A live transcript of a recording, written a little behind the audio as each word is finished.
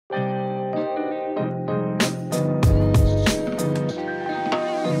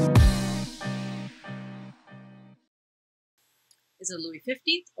is a Louis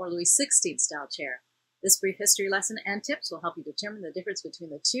XV or Louis XVI style chair. This brief history lesson and tips will help you determine the difference between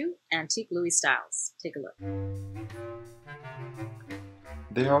the two antique Louis styles. Take a look.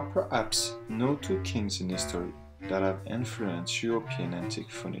 There are perhaps no two kings in history that have influenced European antique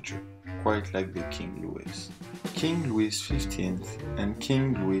furniture, quite like the King Louis. King Louis XV and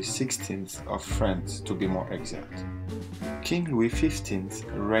King Louis XVI of France, to be more exact. King Louis XV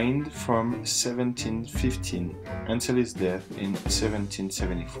reigned from 1715 until his death in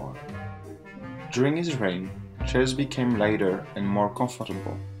 1774. During his reign, chairs became lighter and more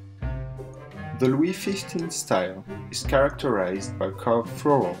comfortable. The Louis XV style is characterized by carved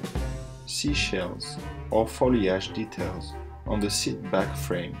floral, seashells, or foliage details on the seat back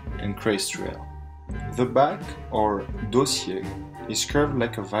frame and crest rail. The back, or dossier, is curved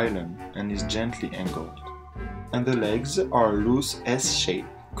like a violin and is gently angled, and the legs are a loose S-shape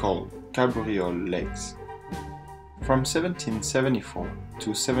called cabriole legs. From 1774 to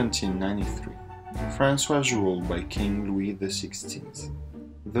 1793, France was ruled by King Louis XVI.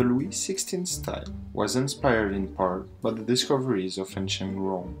 The Louis XVI style was inspired in part by the discoveries of ancient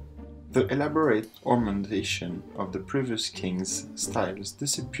Rome. The elaborate ornamentation of the previous king's styles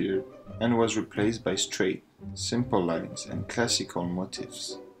disappeared and was replaced by straight, simple lines and classical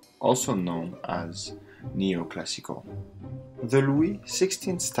motifs, also known as neoclassical. The Louis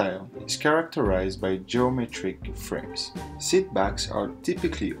XVI style is characterized by geometric frames. Seat backs are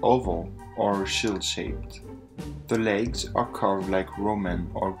typically oval or shield-shaped. The legs are carved like Roman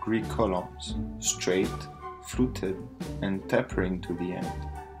or Greek columns, straight, fluted, and tapering to the end,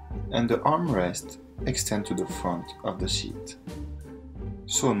 and the armrests extend to the front of the seat.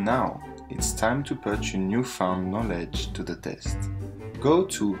 So now, it's time to put your newfound knowledge to the test. Go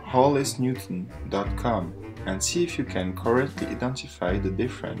to hollisnewton.com and see if you can correctly identify the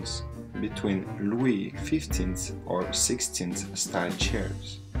difference between Louis XV or XVI style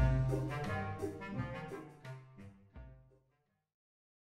chairs.